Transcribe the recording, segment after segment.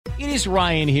It is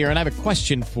Ryan here, and I have a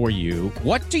question for you.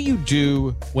 What do you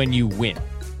do when you win?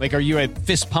 Like, are you a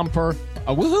fist pumper,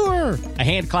 a woohooer, a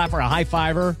hand clapper, a high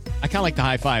fiver? I kind of like the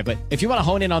high five, but if you want to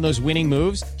hone in on those winning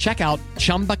moves, check out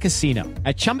Chumba Casino.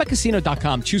 At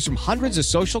ChumbaCasino.com, choose from hundreds of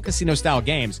social casino style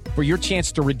games for your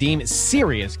chance to redeem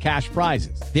serious cash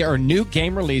prizes. There are new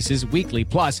game releases weekly,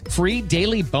 plus free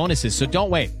daily bonuses. So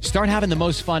don't wait. Start having the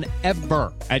most fun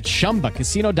ever at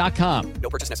ChumbaCasino.com. No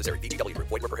purchase necessary. VGW Group.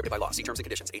 Void where prohibited by law. See terms and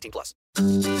conditions. 18 plus.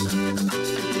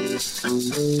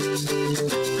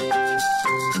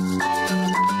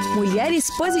 Mulheres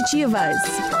Positivas.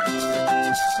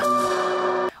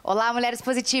 Olá, Mulheres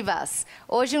Positivas!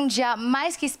 Hoje, um dia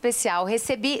mais que especial,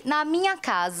 recebi na minha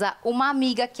casa uma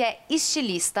amiga que é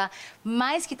estilista,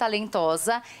 mais que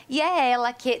talentosa, e é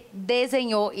ela que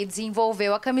desenhou e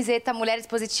desenvolveu a camiseta Mulheres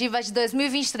Positivas de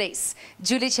 2023.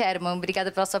 Julie Sherman,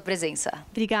 obrigada pela sua presença.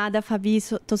 Obrigada, Fabi.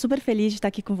 Estou super feliz de estar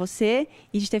aqui com você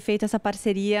e de ter feito essa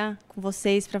parceria com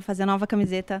vocês para fazer a nova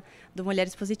camiseta do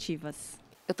Mulheres Positivas.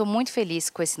 Eu estou muito feliz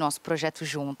com esse nosso projeto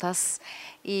juntas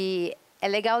e é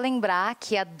legal lembrar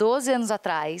que há 12 anos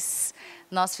atrás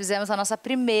nós fizemos a nossa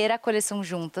primeira coleção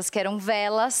juntas, que eram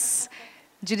velas.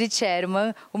 Julie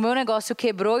Sherman, o meu negócio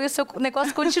quebrou e o seu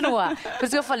negócio continua. Por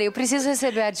isso que eu falei, eu preciso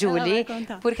receber a Julie,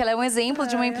 porque ela é um exemplo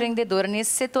de uma empreendedora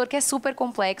nesse setor que é super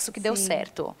complexo, que deu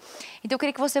certo. Então eu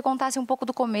queria que você contasse um pouco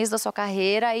do começo da sua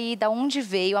carreira e da onde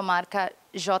veio a marca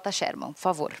J. Sherman, por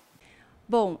favor.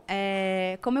 Bom,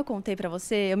 como eu contei para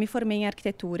você, eu me formei em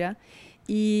arquitetura,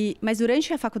 mas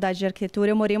durante a faculdade de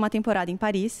arquitetura eu morei uma temporada em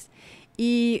Paris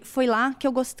e foi lá que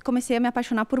eu comecei a me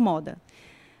apaixonar por moda.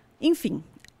 Enfim,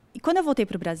 e quando eu voltei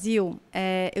para o Brasil,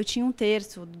 eu tinha um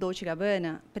terço do Dolce &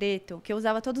 Gabbana, preto, que eu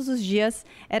usava todos os dias,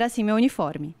 era assim, meu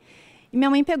uniforme. E minha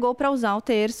mãe pegou para usar o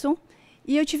terço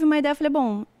e eu tive uma ideia, falei,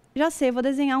 bom, já sei, vou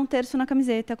desenhar um terço na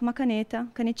camiseta com uma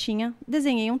canetinha.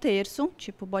 Desenhei um terço,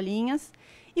 tipo bolinhas,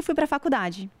 e fui para a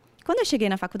faculdade. Quando eu cheguei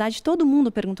na faculdade, todo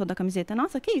mundo perguntou da camiseta.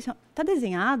 Nossa, que isso? Tá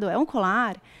desenhado? É um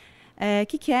colar?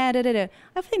 Que é? Aí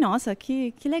eu falei, nossa,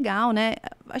 que legal, né?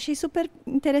 Achei super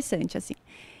interessante, assim.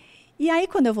 E aí,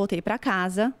 quando eu voltei para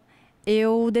casa,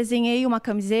 eu desenhei uma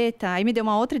camiseta. Aí me deu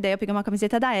uma outra ideia. Eu peguei uma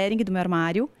camiseta da Hering, do meu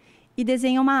armário, e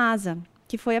desenhei uma asa,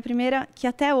 que foi a primeira, que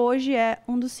até hoje é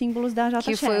um dos símbolos da J.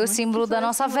 Que foi o símbolo da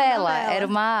nossa vela. Era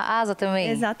uma asa também.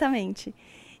 Exatamente.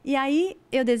 E aí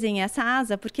eu desenhei essa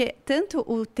asa, porque tanto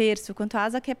o terço quanto a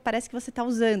asa que parece que você está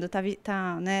usando,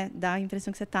 né, dá a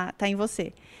impressão que você tá em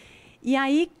você. E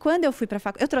aí, quando eu fui para a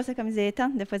faculdade, eu trouxe a camiseta,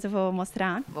 depois eu vou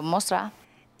mostrar. Vamos mostrar.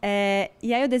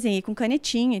 E aí eu desenhei com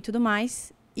canetinha e tudo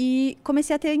mais, e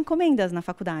comecei a ter encomendas na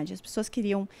faculdade. As pessoas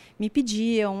me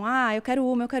pediam, eu quero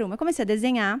uma. Eu comecei a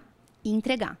desenhar e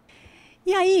entregar.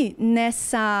 E aí,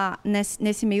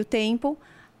 nesse meio tempo,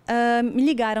 me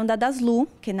ligaram da Daslu,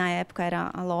 que na época era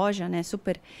a loja, né,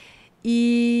 super,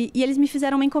 e eles me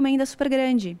fizeram uma encomenda super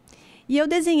grande. E eu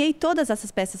desenhei todas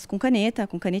essas peças com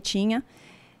canetinha.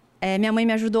 Minha mãe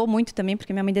me ajudou muito também,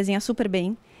 porque minha mãe desenha super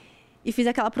bem. E fiz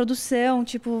aquela produção,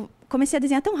 comecei a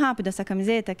desenhar tão rápido essa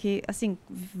camiseta que, assim,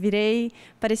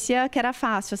 parecia que era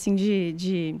fácil, assim,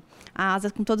 de a asa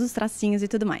com todos os tracinhos e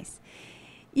tudo mais.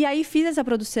 E aí fiz essa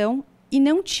produção. E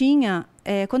não tinha,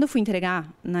 quando eu fui entregar,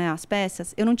 né, as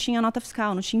peças, eu não tinha nota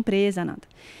fiscal, não tinha empresa, nada.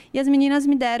 E as meninas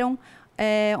me deram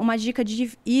uma dica de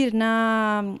ir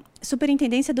na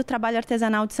Superintendência do Trabalho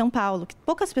Artesanal de São Paulo, que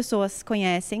poucas pessoas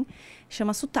conhecem,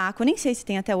 chama Sutaco, eu nem sei se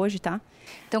tem até hoje, tá?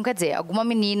 Então, quer dizer, alguma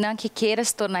menina que queira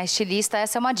se tornar estilista,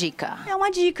 essa é uma dica? É uma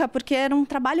dica, porque era um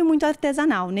trabalho muito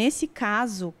artesanal. Nesse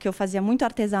caso, que eu fazia muito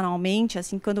artesanalmente,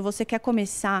 assim, quando você quer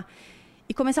começar...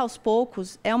 E começar aos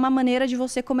poucos é uma maneira de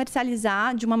você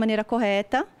comercializar de uma maneira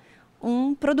correta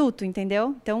um produto,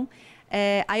 entendeu? Então,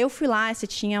 aí eu fui lá, você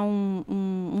tinha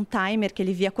um timer que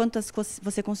ele via quantas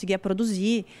você conseguia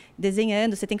produzir,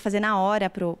 desenhando, você tem que fazer na hora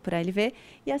para ele ver,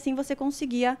 e assim você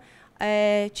conseguia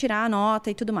tirar a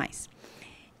nota e tudo mais.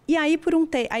 E aí,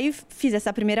 aí fiz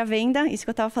essa primeira venda, isso que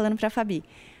eu estava falando para a Fabi.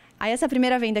 Aí essa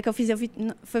primeira venda que eu fiz,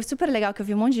 foi super legal, que eu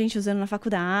vi um monte de gente usando na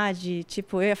faculdade,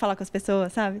 eu ia falar com as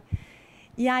pessoas, sabe?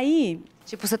 E aí...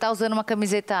 você tá usando uma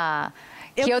camiseta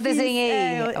que eu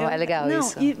desenhei. É legal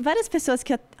isso. E várias pessoas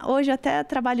que hoje até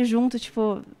trabalho junto,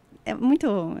 é muito...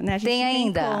 Né, a gente tem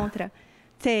ainda? Encontra.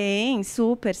 Tem,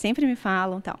 super, sempre me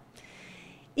falam e tal.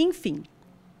 Enfim.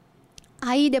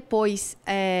 Aí depois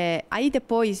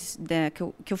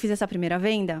que eu fiz essa primeira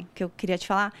venda, que eu queria te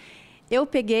falar, eu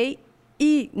peguei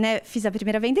e, né, fiz a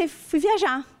primeira venda e fui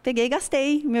viajar. Peguei e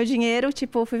gastei meu dinheiro,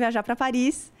 fui viajar para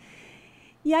Paris.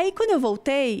 E aí, quando eu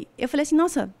voltei, eu falei assim,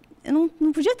 nossa, eu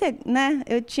não podia ter, né?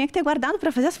 Eu tinha que ter guardado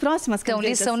para fazer as próximas Então,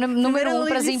 camisetas. lição número 1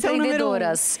 para as lição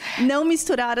empreendedoras. número 1, não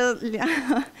misturar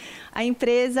a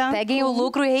empresa. Peguem o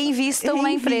lucro e reinvistam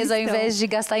na empresa, ao invés de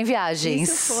gastar em viagens.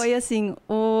 Isso foi, assim,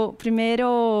 o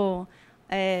primeiro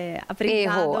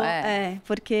aprendizado. Erro,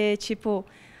 porque, tipo,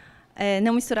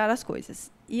 não misturar as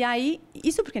coisas. E aí,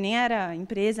 isso porque nem era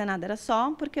empresa, nada, era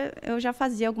só porque eu já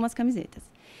fazia algumas camisetas.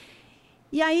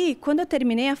 E aí, quando eu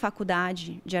terminei a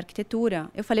faculdade de arquitetura,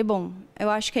 eu falei, bom, eu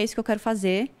acho que é isso que eu quero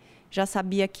fazer. Já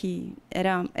sabia que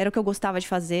era o que eu gostava de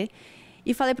fazer.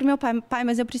 E falei para o meu pai,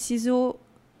 mas eu preciso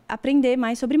aprender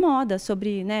mais sobre moda,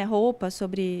 sobre, né, roupa,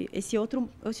 sobre esse outro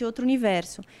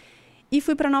universo. E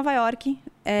fui para Nova York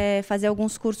fazer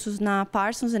alguns cursos na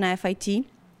Parsons e na FIT.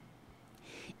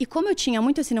 E como eu tinha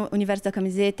muito assim no universo da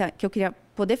camiseta, que eu queria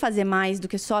poder fazer mais do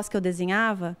que só as que eu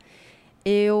desenhava,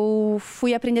 eu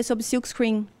fui aprender sobre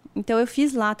silkscreen. Então, eu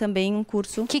fiz lá também um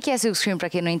curso. O que é silkscreen,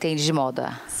 para quem não entende de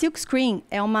moda? Silkscreen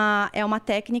é uma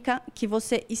técnica que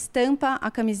você estampa a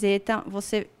camiseta,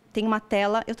 você tem uma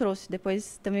tela, eu trouxe,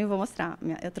 depois também vou mostrar,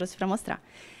 eu trouxe para mostrar.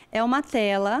 É uma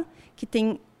tela que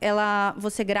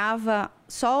você grava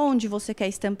só onde você quer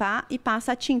estampar e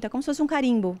passa a tinta, como se fosse um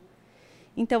carimbo.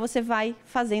 Então, você vai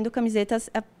fazendo camisetas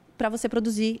para você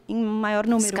produzir em maior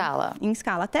número. Em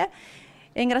escala. Até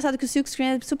é engraçado que o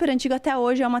silkscreen é super antigo, até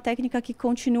hoje é uma técnica que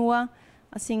continua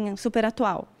assim, super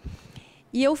atual.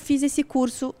 E eu fiz esse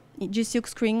curso de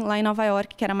silkscreen lá em Nova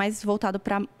York, que era mais voltado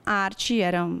para arte,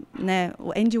 era, né,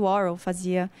 o Andy Warhol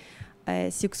fazia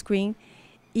silkscreen.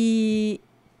 E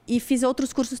fiz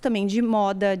outros cursos também de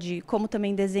moda, de como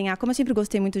também desenhar, como eu sempre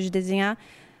gostei muito de desenhar,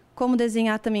 como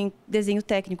desenhar também desenho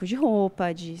técnico de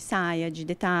roupa, de saia, de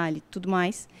detalhe, tudo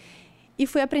mais. E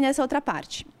fui aprender essa outra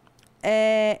parte.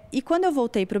 E quando eu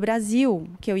voltei para o Brasil,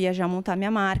 que eu ia já montar minha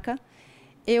marca,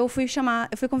 eu fui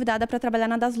convidada para trabalhar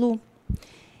na Daslu.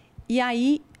 E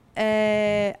aí,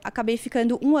 acabei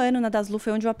ficando 1 ano na Daslu,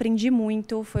 foi onde eu aprendi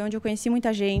muito, foi onde eu conheci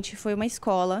muita gente, foi uma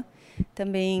escola.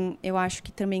 Também, eu acho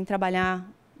que também trabalhar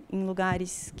em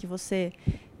lugares que você...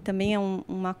 Também é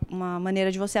uma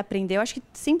maneira de você aprender. Eu acho que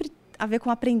sempre a ver com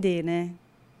aprender, né?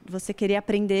 Você querer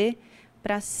aprender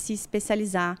para se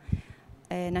especializar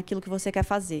naquilo que você quer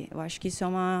fazer. Eu acho que isso é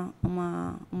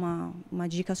uma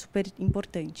dica super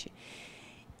importante.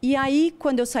 E aí,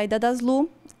 quando eu saí da Daslu,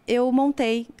 eu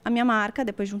montei a minha marca,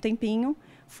 depois de um tempinho.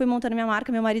 Fui montando minha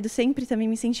marca. Meu marido sempre também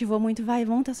me incentivou muito. Vai,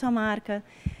 monta a sua marca.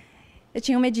 Eu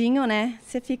tinha um medinho, né?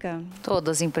 Você fica...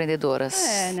 Todas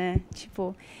empreendedoras. né?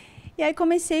 Tipo... E aí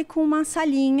comecei com uma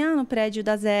salinha no prédio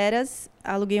das Eras.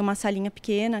 Aluguei uma salinha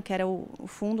pequena, que era o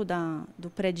fundo do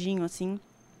predinho, assim.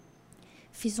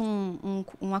 Fiz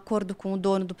um acordo com o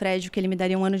dono do prédio, que ele me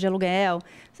daria 1 ano de aluguel,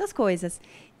 essas coisas.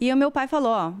 E o meu pai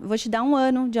falou, ó, eu vou te dar 1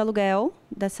 ano de aluguel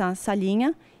dessa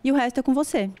salinha e o resto é com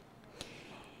você.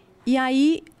 E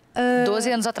aí...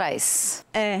 12 anos atrás.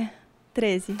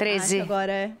 13. 13. Acho que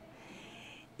agora é.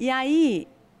 E aí,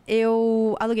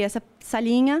 eu aluguei essa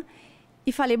salinha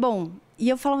e falei, bom... E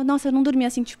eu falava, nossa, eu não dormia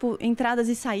assim, tipo, entradas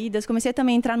e saídas. Comecei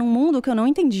também a entrar num mundo que eu não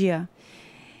entendia.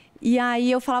 E aí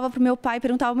eu falava pro meu pai,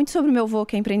 perguntava muito sobre o meu avô,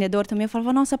 que é empreendedor também. Eu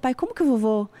falava, nossa, pai, como que o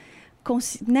vovô,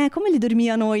 né? Como ele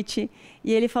dormia à noite?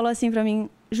 E ele falou assim pra mim,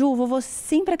 Ju, o vovô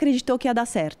sempre acreditou que ia dar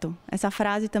certo. Essa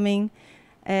frase também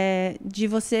de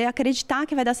você acreditar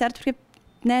que vai dar certo, porque,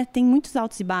 né, tem muitos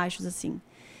altos e baixos, assim.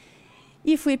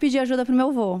 E fui pedir ajuda pro meu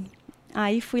avô.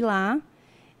 Aí fui lá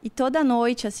e toda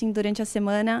noite, assim, durante a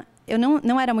semana... Eu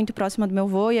não era muito próxima do meu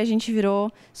avô e a gente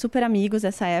virou super amigos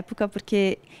nessa época,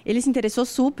 porque ele se interessou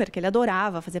super, que ele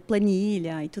adorava fazer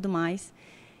planilha e tudo mais.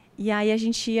 E aí a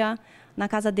gente ia na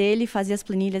casa dele, fazia as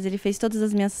planilhas, ele fez todas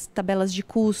as minhas tabelas de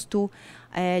custo,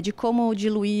 de como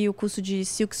diluir o custo de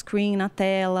silkscreen na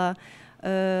tela,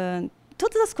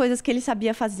 todas as coisas que ele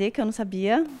sabia fazer, que eu não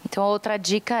sabia. Então, a outra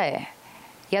dica é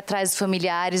ir atrás dos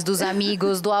familiares, dos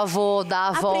amigos, do avô, da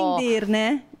avó. Aprender,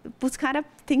 né? Buscar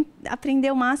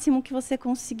aprender o máximo que você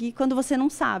conseguir quando você não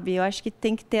sabe. Eu acho que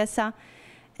tem que ter essa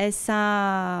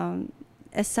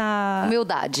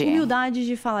humildade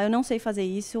de falar, eu não sei fazer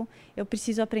isso, eu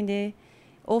preciso aprender.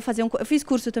 Ou fazer eu fiz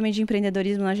curso também de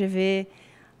empreendedorismo na GV.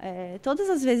 Todas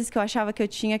as vezes que eu achava que eu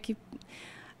tinha que...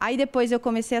 Aí depois eu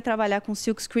comecei a trabalhar com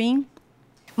silkscreen.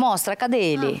 Mostra, cadê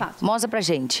ele? Mostra pra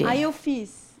gente. Aí eu fui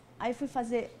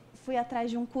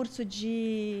atrás de um curso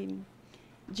de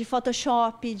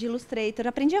Photoshop, de Illustrator.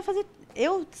 Aprendi a fazer...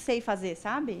 Eu sei fazer,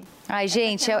 sabe? Ai,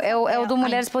 gente, é o do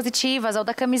Mulheres Positivas, é o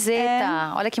da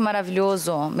camiseta. Olha que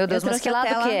maravilhoso. Meu Deus, mas que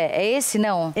lado que é? É esse,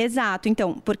 não? Exato,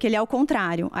 então, porque ele é ao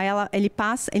contrário. Aí ele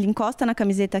encosta na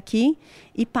camiseta aqui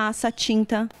e passa a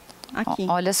tinta aqui.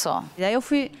 Olha só. Daí eu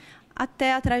fui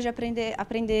até atrás de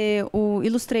aprender o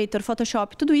Illustrator,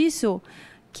 Photoshop, tudo isso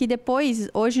que depois,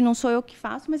 hoje não sou eu que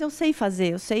faço, mas eu sei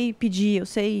fazer, eu sei pedir, eu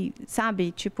sei,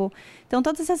 sabe? Tipo, então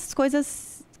todas essas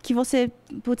coisas que você,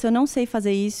 putz, eu não sei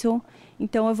fazer isso,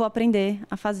 então eu vou aprender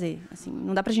a fazer. Assim,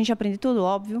 não dá pra gente aprender tudo,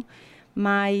 óbvio,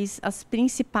 mas as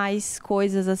principais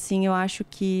coisas, assim, eu acho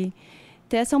que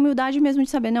ter essa humildade mesmo de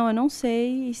saber, não, eu não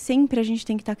sei, e sempre a gente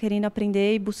tem que estar querendo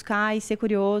aprender e buscar e ser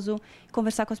curioso,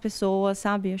 conversar com as pessoas,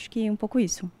 sabe? Acho que é um pouco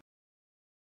isso.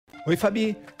 Oi,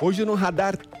 Fabi. Hoje no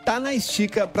Radar tá na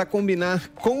estica para combinar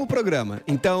com o programa.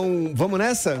 Então, vamos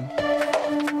nessa?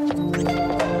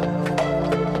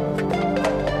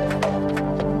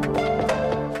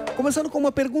 Começando com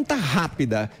uma pergunta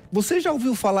rápida. Você já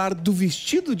ouviu falar do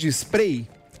vestido de spray?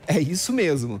 É isso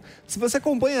mesmo. Se você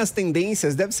acompanha as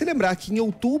tendências, deve se lembrar que em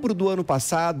outubro do ano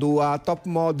passado, a top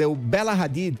model Bella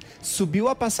Hadid subiu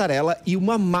a passarela e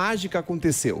uma mágica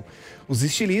aconteceu. Os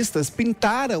estilistas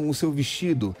pintaram o seu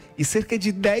vestido e cerca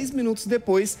de 10 minutos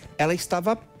depois, ela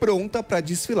estava pronta para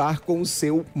desfilar com o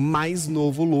seu mais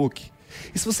novo look.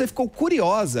 E se você ficou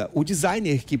curiosa, o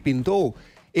designer que pintou,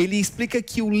 ele explica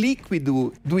que o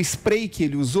líquido do spray que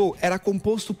ele usou era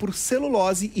composto por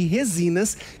celulose e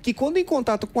resinas que, quando em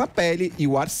contato com a pele e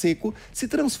o ar seco, se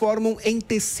transformam em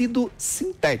tecido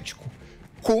sintético.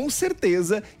 Com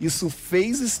certeza, isso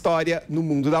fez história no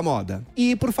mundo da moda.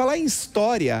 E por falar em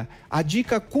história, a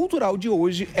dica cultural de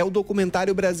hoje é o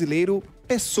documentário brasileiro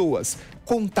Pessoas,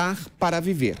 Contar para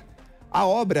Viver. A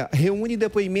obra reúne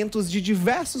depoimentos de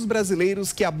diversos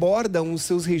brasileiros que abordam os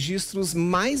seus registros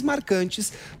mais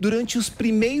marcantes durante os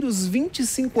primeiros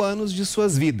 25 anos de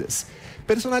suas vidas.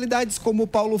 Personalidades como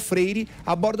Paulo Freire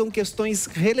abordam questões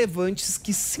relevantes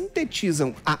que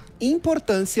sintetizam a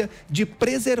importância de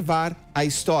preservar a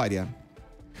história.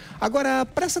 Agora,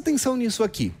 presta atenção nisso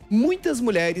aqui. Muitas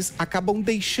mulheres acabam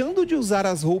deixando de usar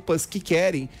as roupas que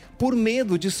querem por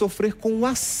medo de sofrer com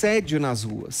assédio nas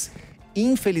ruas.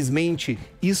 Infelizmente,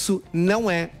 isso não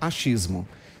é achismo.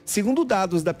 Segundo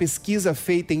dados da pesquisa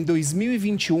feita em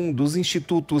 2021 dos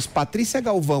institutos Patrícia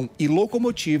Galvão e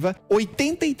Locomotiva,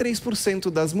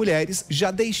 83% das mulheres já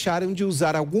deixaram de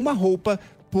usar alguma roupa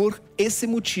por esse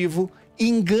motivo.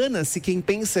 Engana-se quem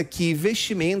pensa que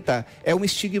vestimenta é um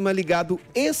estigma ligado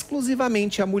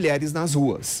exclusivamente a mulheres nas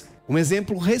ruas. Um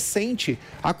exemplo recente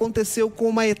aconteceu com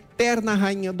uma eterna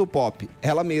rainha do pop,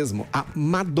 ela mesma, a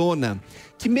Madonna,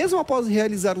 que mesmo após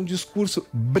realizar um discurso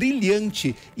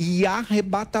brilhante e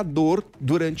arrebatador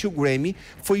durante o Grammy,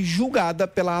 foi julgada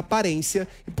pela aparência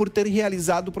e por ter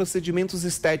realizado procedimentos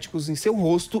estéticos em seu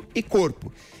rosto e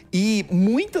corpo. E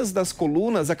muitas das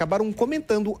colunas acabaram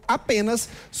comentando apenas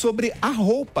sobre a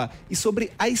roupa e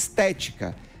sobre a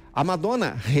estética. A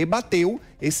Madonna rebateu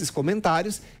esses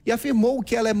comentários e afirmou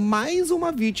que ela é mais uma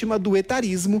vítima do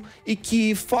etarismo e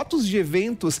que fotos de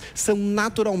eventos são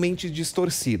naturalmente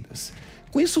distorcidas.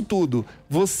 Com isso tudo,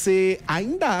 você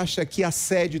ainda acha que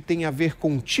assédio tem a ver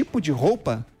com o tipo de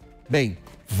roupa? Bem,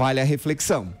 vale a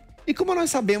reflexão. E como nós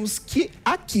sabemos que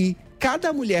aqui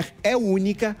cada mulher é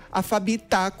única, a Fabi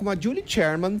tá com a Julie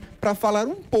Sherman para falar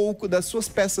um pouco das suas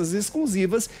peças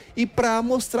exclusivas e para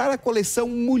mostrar a coleção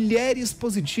Mulheres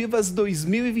Positivas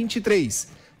 2023.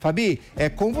 Fabi, é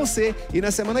com você e na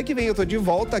semana que vem eu tô de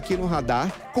volta aqui no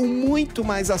Radar com muito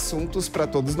mais assuntos para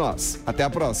todos nós. Até a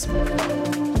próxima.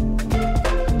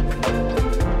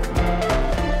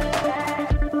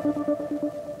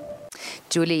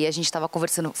 Julie, a gente estava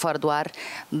conversando fora do ar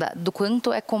do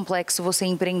quanto é complexo você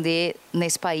empreender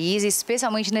nesse país,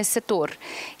 especialmente nesse setor.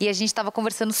 E a gente estava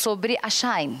conversando sobre a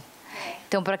Shine.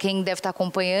 Então, para quem deve estar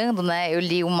acompanhando, né, eu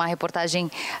li uma reportagem,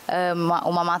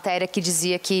 uma matéria que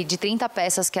dizia que de 30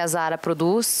 peças que a Zara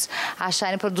produz, a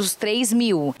Shine produz 3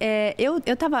 mil. Eu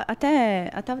estava até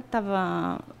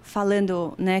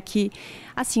falando, né, que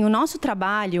assim, o nosso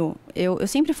trabalho, eu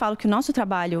sempre falo que o nosso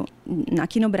trabalho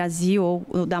aqui no Brasil,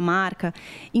 ou da marca,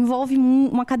 envolve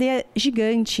uma cadeia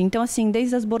gigante. Então, assim,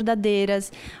 desde as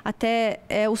bordadeiras até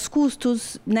os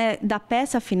custos, né, da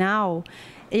peça final,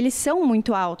 eles são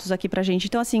muito altos aqui pra gente.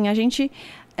 Então, assim, a gente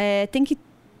tem que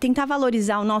tentar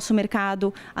valorizar o nosso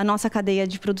mercado, a nossa cadeia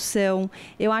de produção.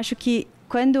 Eu acho que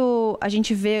quando a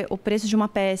gente vê o preço de uma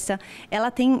peça, ela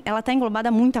tá englobada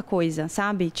a muita coisa,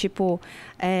 sabe? Tipo,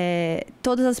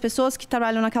 todas as pessoas que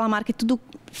trabalham naquela marca, tudo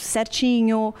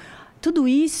certinho, tudo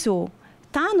isso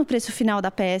tá no preço final da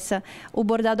peça, o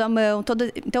bordado à mão,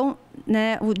 então,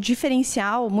 né, o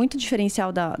diferencial, muito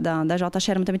diferencial da J.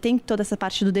 Sherman também tem toda essa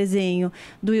parte do desenho,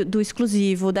 do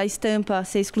exclusivo, da estampa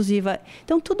ser exclusiva.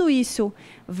 Então, tudo isso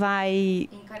vai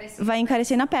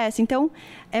encarecer na peça. Então,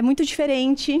 é muito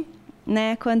diferente,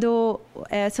 né, quando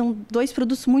são dois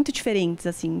produtos muito diferentes,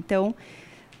 assim. Então,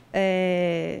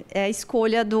 é a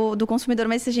escolha do consumidor,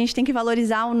 mas a gente tem que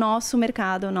valorizar o nosso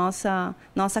mercado,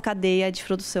 nossa cadeia de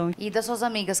produção. E das suas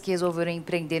amigas que resolveram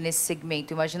empreender nesse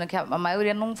segmento, imagina que a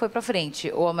maioria não foi para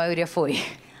frente, ou a maioria foi?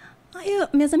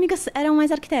 Minhas amigas eram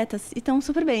mais arquitetas e estão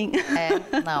super bem.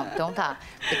 Não, então tá.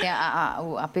 Porque tem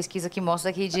a pesquisa que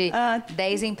mostra aqui de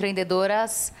 10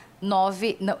 empreendedoras,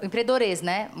 9... Não, empreendedores,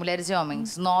 né? Mulheres e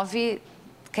homens. 9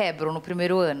 quebram no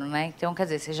primeiro ano, né? Então, quer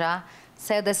dizer, você já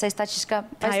saiu dessa estatística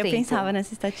faz tempo. Eu pensava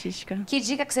nessa estatística. Que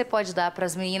dica que você pode dar para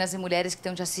as meninas e mulheres que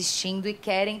estão te assistindo e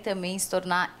querem também se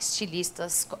tornar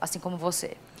estilistas, assim como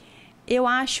você? Eu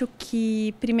acho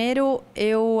que, primeiro,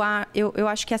 eu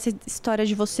acho que essa história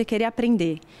de você querer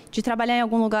aprender, de trabalhar em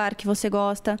algum lugar que você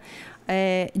gosta,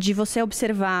 de você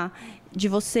observar, de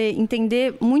você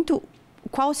entender muito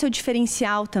qual o seu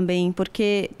diferencial também,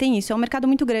 porque tem isso, é um mercado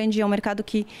muito grande, é um mercado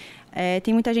que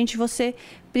tem muita gente, você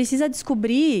precisa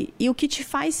descobrir e o que te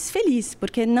faz feliz,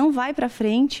 porque não vai para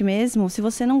frente mesmo se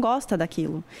você não gosta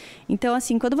daquilo. Então,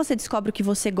 assim, quando você descobre o que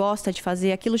você gosta de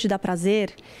fazer, aquilo te dá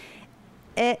prazer,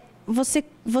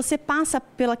 você passa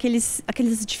pelas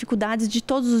aquelas dificuldades de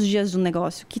todos os dias do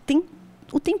negócio, que tem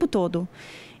o tempo todo.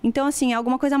 Então, assim,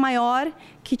 alguma coisa maior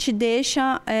que te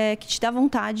deixa, que te dá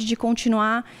vontade de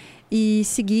continuar e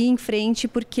seguir em frente,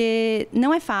 porque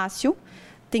não é fácil,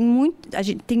 tem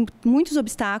muitos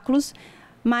obstáculos,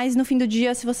 mas no fim do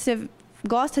dia, se você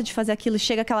gosta de fazer aquilo,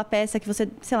 chega aquela peça que você,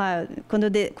 sei lá,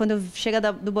 quando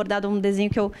chega do bordado um desenho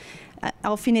que eu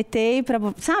alfinetei,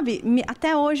 sabe?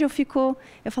 Até hoje eu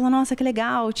falo, nossa, que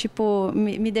legal, tipo,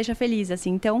 me deixa feliz, assim.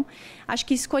 Então, acho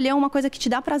que escolher uma coisa que te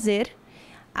dá prazer,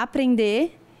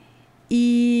 aprender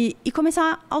e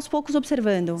começar aos poucos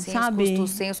observando, sabe?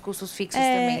 Sem os custos fixos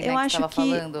também, né? Eu acho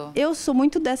que eu sou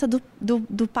muito dessa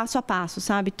do passo a passo,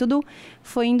 sabe? Tudo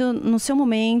foi indo no seu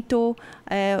momento,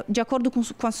 de acordo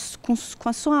com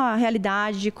a sua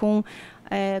realidade, com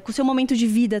o seu momento de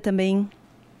vida também,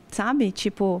 sabe?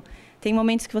 Tipo, tem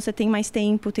momentos que você tem mais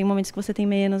tempo, tem momentos que você tem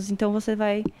menos, então você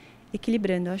vai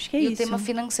equilibrando. Acho que é isso. E o tema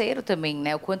financeiro também,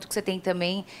 né? O quanto que você tem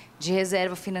também de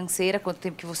reserva financeira, quanto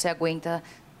tempo que você aguenta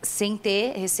sem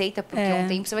ter receita, porque um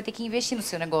tempo você vai ter que investir no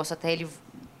seu negócio até ele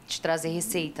te trazer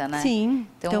receita, né? Sim.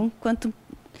 Então quanto...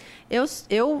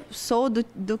 Eu sou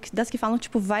das que falam,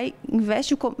 tipo,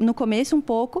 investe no começo um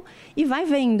pouco e vai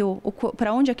vendo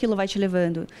para onde aquilo vai te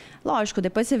levando. Lógico,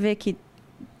 depois você vê que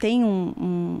tem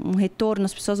um retorno,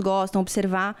 as pessoas gostam,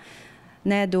 observar,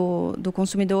 né, do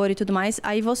consumidor e tudo mais,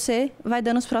 aí você vai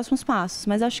dando os próximos passos.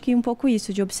 Mas acho que um pouco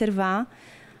isso, de observar,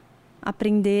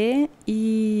 aprender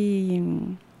e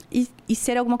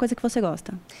ser alguma coisa que você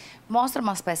gosta. Mostra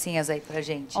umas pecinhas aí pra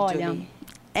gente, Olha, Julie.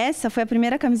 Essa foi a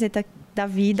primeira camiseta da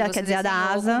vida, quer dizer, a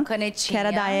da Asa, que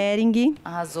era da Hering.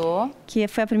 Arrasou. Que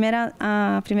foi a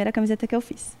primeira camiseta que eu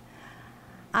fiz.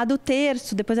 A do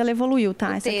terço, depois ela evoluiu,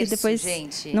 tá? Essa aqui depois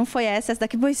gente. Não foi essa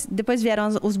daqui depois vieram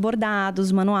os bordados,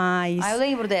 os manuais. Eu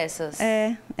lembro dessas.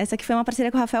 Essa aqui foi uma parceria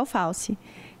com o Rafael Falsi,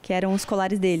 que eram os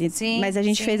colares dele. Sim, mas a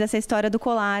gente fez essa história do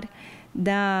colar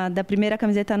da primeira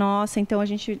camiseta nossa, então a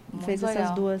gente fez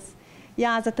essas duas. E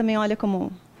a asa também, olha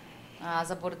como... A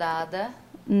asa bordada.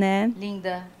 Né?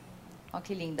 Linda. Olha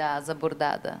que linda a asa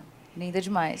bordada. Linda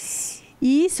demais.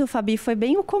 Isso, Fabi, foi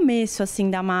bem o começo, assim,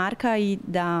 da marca e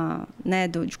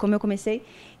de como eu comecei.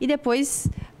 E depois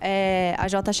a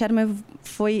J. Sherman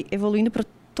foi evoluindo para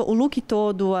o look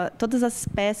todo, todas as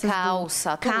peças.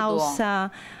 Calça, tudo.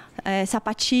 Calça,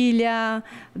 sapatilha,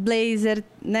 blazer,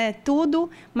 né, tudo.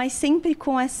 Mas sempre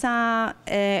com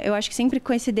eu acho que sempre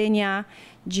com esse DNA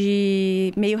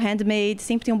de meio handmade,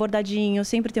 sempre tem um bordadinho,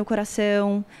 sempre tem um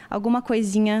coração, alguma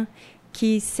coisinha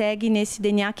que segue nesse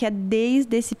DNA que é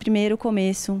desde esse primeiro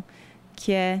começo,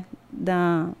 que é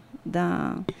da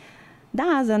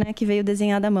Asa, né, que veio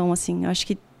desenhada à mão, assim. Eu acho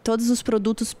que todos os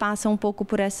produtos passam um pouco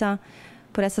por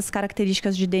essas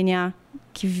características de DNA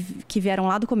que vieram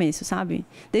lá do começo, sabe?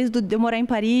 Desde eu morar em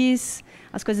Paris,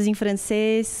 as coisas em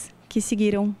francês, que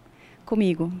seguiram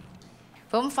comigo.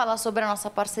 Vamos falar sobre a nossa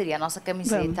parceria, a nossa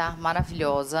camiseta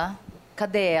maravilhosa.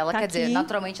 Cadê ela? Quer dizer,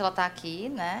 naturalmente ela tá aqui,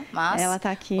 né? Mas ela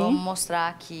tá aqui. Vamos mostrar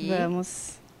aqui.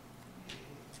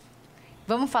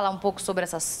 Vamos falar um pouco sobre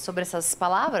essas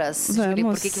palavras, Julie?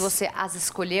 Por que você as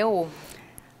escolheu?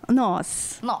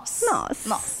 Nós.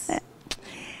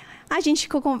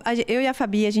 Eu e a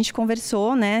Fabi, a gente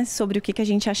conversou, né, sobre o que a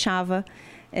gente achava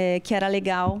que era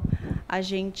legal a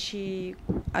gente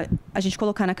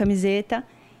colocar na camiseta.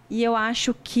 E eu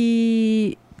acho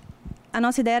que a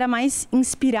nossa ideia era mais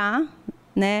inspirar,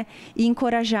 né, e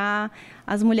encorajar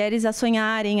as mulheres a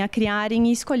sonharem, a criarem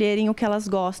e escolherem o que elas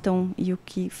gostam e o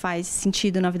que faz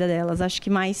sentido na vida delas. Acho que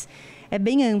mais é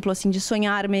bem amplo, assim, de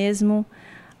sonhar mesmo,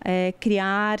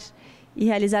 criar e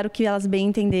realizar o que elas bem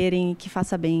entenderem e que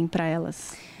faça bem para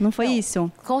elas. Não foi isso?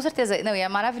 Com certeza. Não, e é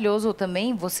maravilhoso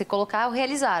também você colocar o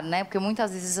realizar, né? Porque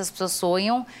muitas vezes as pessoas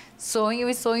sonham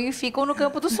e ficam no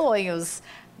campo dos sonhos.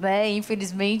 Né?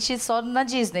 Infelizmente, só na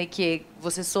Disney, que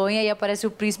você sonha e aparece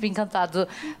o príncipe encantado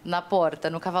na porta,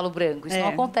 no cavalo branco. Isso não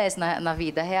acontece na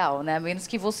vida real, né? A menos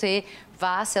que você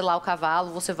vá selar o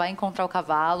cavalo, você vai encontrar o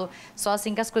cavalo. Só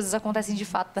assim que as coisas acontecem de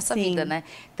fato nessa vida, né?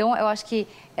 Então, eu acho que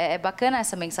é bacana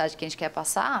essa mensagem que a gente quer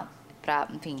passar para,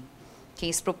 enfim,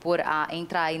 quem se propor a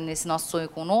entrar aí nesse nosso sonho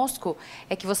conosco,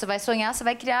 é que você vai sonhar, você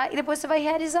vai criar e depois você vai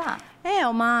realizar.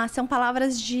 São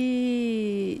palavras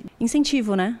de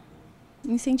incentivo, né?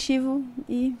 Incentivo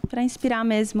e para inspirar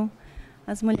mesmo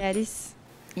as mulheres.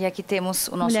 E aqui temos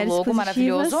o nosso logo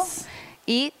maravilhoso.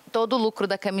 E todo o lucro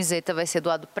da camiseta vai ser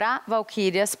doado para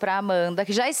Valquírias, para Amanda,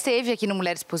 que já esteve aqui no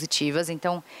Mulheres Positivas.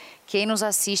 Então, quem nos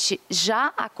assiste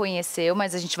já a conheceu,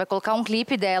 mas a gente vai colocar um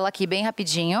clipe dela aqui bem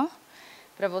rapidinho,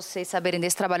 para vocês saberem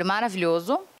desse trabalho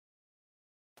maravilhoso.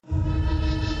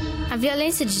 A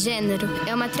violência de gênero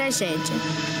é uma tragédia.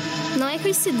 Não é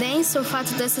coincidência o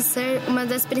fato dessa ser uma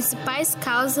das principais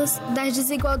causas das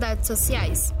desigualdades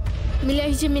sociais.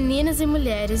 Milhões de meninas e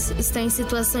mulheres estão em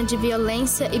situação de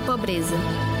violência e pobreza.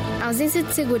 A ausência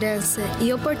de segurança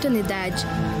e oportunidade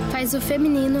faz o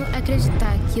feminino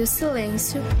acreditar que o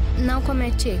silêncio não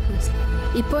comete erros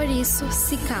e, por isso,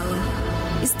 se cala.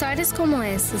 Histórias como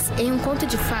essas, em um conto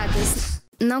de fadas,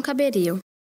 não caberiam.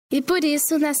 E por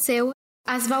isso nasceu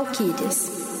As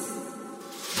Valquírias.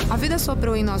 A vida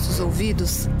soprou em nossos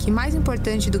ouvidos que mais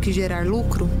importante do que gerar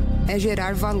lucro é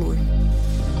gerar valor.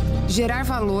 Gerar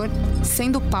valor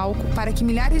sendo palco para que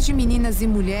milhares de meninas e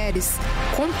mulheres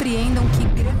compreendam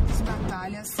que grandes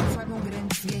batalhas formam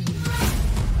grandes guerreiros.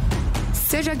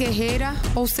 Seja guerreira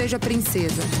ou seja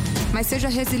princesa, mas seja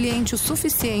resiliente o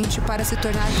suficiente para se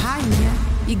tornar rainha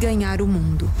e ganhar o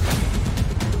mundo.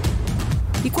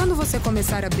 E quando você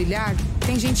começar a brilhar,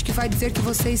 tem gente que vai dizer que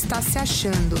você está se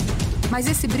achando. Mas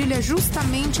esse brilho é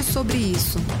justamente sobre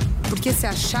isso. Porque se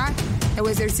achar é o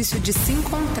exercício de se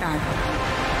encontrar.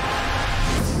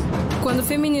 Quando o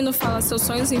feminino fala seus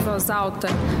sonhos em voz alta,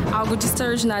 algo de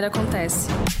extraordinário acontece.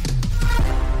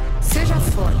 Seja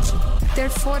forte. Ter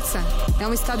força é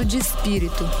um estado de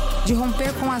espírito, de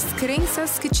romper com as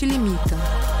crenças que te limitam.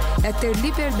 É ter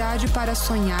liberdade para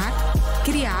sonhar,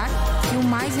 criar e, o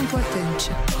mais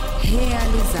importante,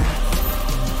 realizar.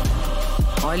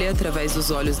 Olhe através dos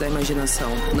olhos da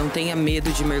imaginação. Não tenha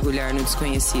medo de mergulhar no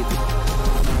desconhecido.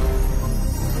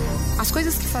 As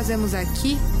coisas que fazemos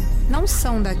aqui não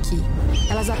são daqui.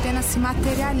 Elas apenas se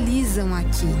materializam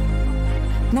aqui.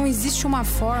 Não existe uma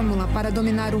fórmula para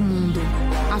dominar o mundo.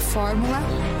 A fórmula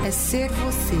é ser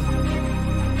você.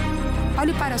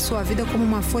 Olhe para a sua vida como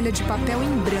uma folha de papel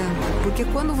em branco, porque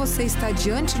quando você está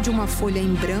diante de uma folha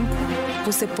em branco,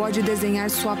 você pode desenhar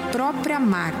sua própria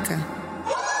marca.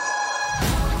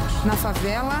 Na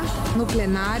favela, no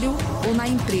plenário ou na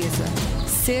empresa.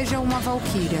 Seja uma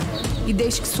valquíria e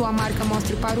deixe que sua marca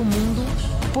mostre para o mundo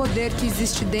o poder que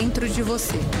existe dentro de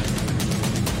você.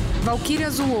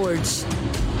 Valquírias World,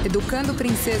 educando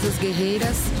princesas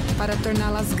guerreiras para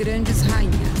torná-las grandes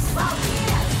rainhas.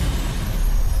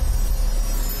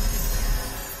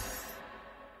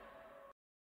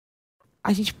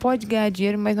 A gente pode ganhar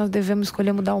dinheiro, mas nós devemos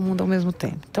escolher mudar o mundo ao mesmo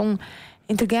tempo. Então,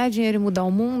 entre ganhar dinheiro e mudar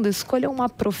o mundo, escolha uma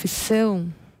profissão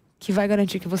que vai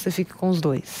garantir que você fique com os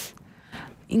dois.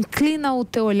 Inclina o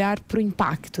teu olhar para o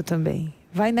impacto também.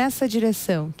 Vai nessa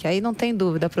direção, que aí não tem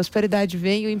dúvida. A prosperidade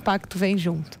vem e o impacto vem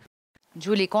junto.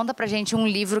 Julie, conta pra gente um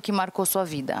livro que marcou sua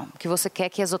vida, que você quer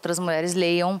que as outras mulheres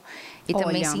leiam e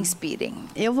também se inspirem.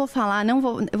 Eu vou falar,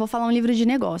 eu vou falar um livro de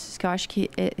negócios, que eu acho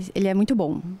que ele é muito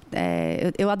bom.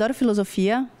 Eu adoro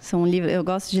filosofia, eu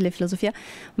gosto de ler filosofia,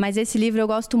 mas esse livro eu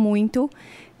gosto muito,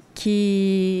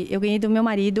 que eu ganhei do meu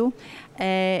marido.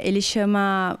 Ele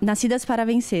chama Nascidas para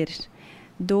Vencer,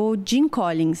 do Jim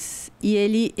Collins. E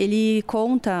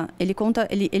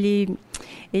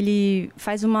ele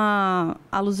faz uma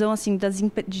alusão assim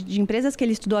de empresas que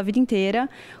ele estudou a vida inteira,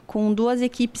 com duas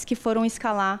equipes que foram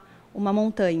escalar uma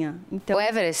montanha. Então, o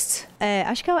Everest?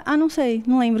 Acho que não sei,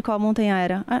 não lembro qual montanha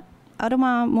era. Era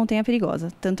uma montanha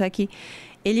perigosa. Tanto é que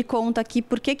ele conta aqui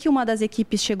por que uma das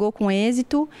equipes chegou com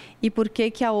êxito e por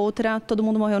que a outra, todo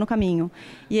mundo morreu no caminho.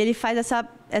 E ele faz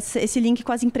esse link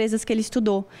com as empresas que ele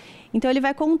estudou. Então, ele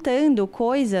vai contando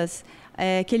coisas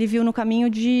que ele viu no caminho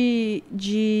de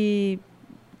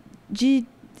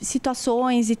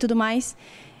situações e tudo mais,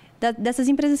 dessas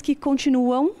empresas que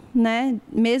continuam, né,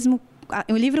 mesmo...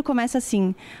 O livro começa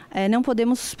assim, não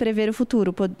podemos prever o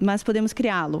futuro, mas podemos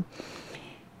criá-lo.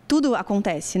 tudo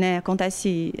acontece, né?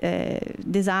 Acontece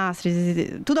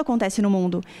desastres, tudo acontece no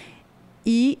mundo.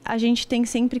 E a gente tem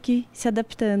sempre que ir se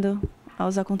adaptando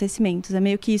aos acontecimentos. É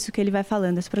meio que isso que ele vai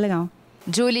falando, é super legal.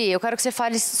 Julie, eu quero que você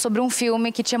fale sobre um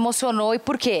filme que te emocionou e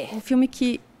por quê? Um filme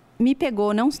que me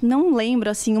pegou, não lembro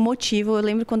assim o motivo. Eu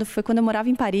lembro quando eu morava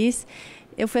em Paris,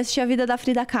 eu fui assistir A Vida da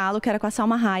Frida Kahlo, que era com a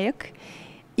Salma Hayek.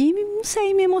 E, não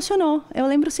sei, me emocionou. Eu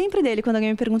lembro sempre dele. Quando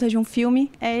alguém me pergunta de um filme,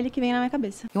 é ele que vem na minha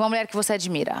cabeça. E uma mulher que você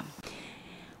admira?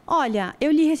 Olha,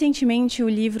 eu li recentemente o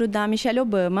livro da Michelle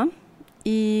Obama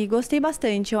e gostei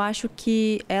bastante. Eu acho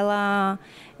que ela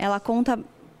conta...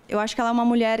 Eu acho que ela é uma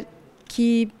mulher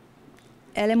que...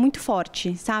 Ela é muito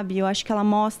forte, sabe? Eu acho que ela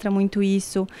mostra muito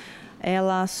isso.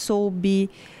 Ela soube...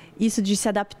 Isso de se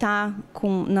adaptar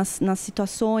nas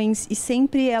situações e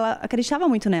sempre ela acreditava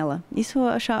muito nela. Isso eu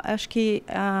acho que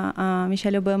a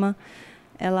Michelle Obama,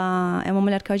 ela é uma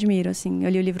mulher que eu admiro, assim. Eu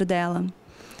li o livro dela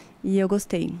e eu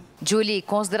gostei. Julie,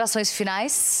 considerações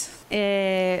finais?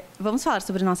 Vamos falar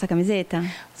sobre nossa camiseta?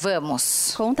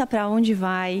 Vamos. Conta para onde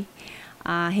vai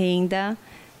a renda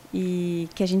e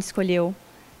que a gente escolheu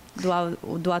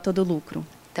doar todo o lucro.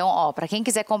 Então, para quem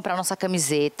quiser comprar nossa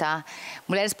camiseta,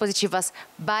 Mulheres Positivas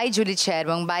by Julie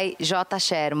Sherman, by J.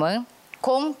 Sherman,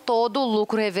 com todo o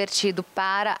lucro revertido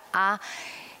para a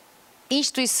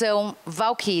instituição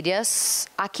Valquírias.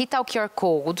 Aqui está o QR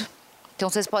Code. Então,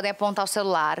 vocês podem apontar o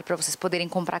celular para vocês poderem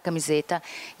comprar a camiseta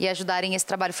e ajudarem esse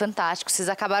trabalho fantástico. Vocês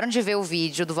acabaram de ver o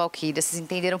vídeo do Valquírias, vocês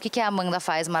entenderam o que a Amanda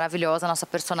faz maravilhosa, a nossa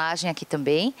personagem aqui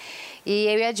também. E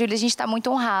eu e a Julie, a gente está muito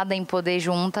honrada em poder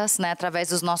juntas, né, através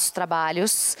dos nossos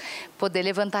trabalhos, poder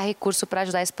levantar recurso para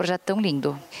ajudar esse projeto tão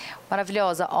lindo.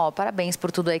 Maravilhosa, parabéns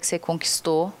por tudo aí que você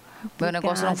conquistou. Meu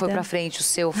negócio não foi pra frente, o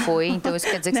seu foi. Então isso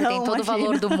quer dizer que você tem todo o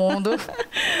valor do mundo.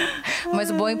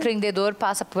 Mas o bom empreendedor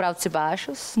passa por altos e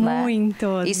baixos, né?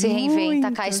 E se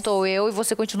reinventa. Cá estou eu e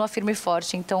você continua firme e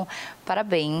forte. Então,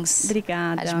 parabéns.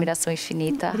 Obrigada. Admiração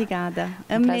infinita. Obrigada.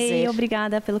 Amei,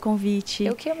 obrigada pelo convite.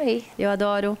 Eu que amei. Eu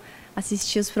adoro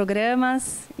assistir os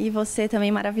programas. E você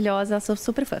também maravilhosa, sou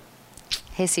super fã.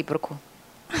 Recíproco.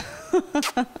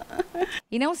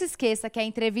 E não se esqueça que a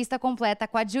entrevista completa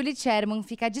com a Julie Sherman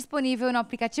fica disponível no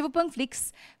aplicativo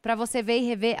Panflix para você ver e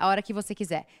rever a hora que você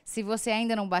quiser. Se você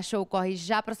ainda não baixou, corre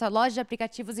já para sua loja de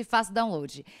aplicativos e faça o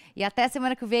download. E até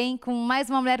semana que vem com mais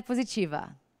uma Mulher Positiva.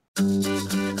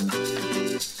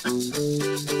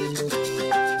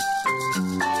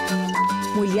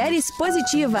 Mulheres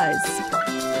Positivas.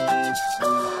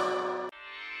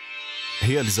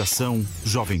 Realização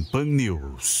Jovem Pan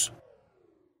News.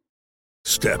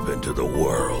 Step into the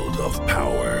world of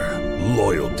power,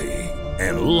 loyalty,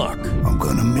 and luck. I'm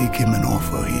gonna make him an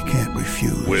offer he can't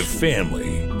refuse. With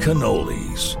family,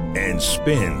 cannolis, and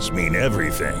spins mean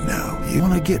everything. Now, you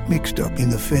wanna get mixed up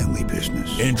in the family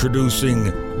business. Introducing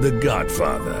The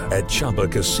Godfather at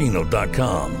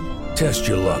ChumbaCasino.com. Test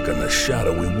your luck in the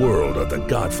shadowy world of The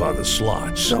Godfather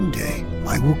slot. Someday,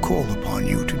 I will call upon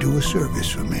you to do a service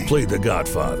for me. Play The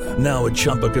Godfather, now at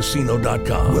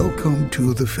ChumbaCasino.com. Welcome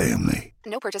to the family.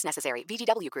 No purchase necessary.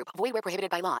 VGW Group. Void where prohibited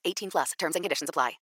by law. 18+. Terms and conditions apply.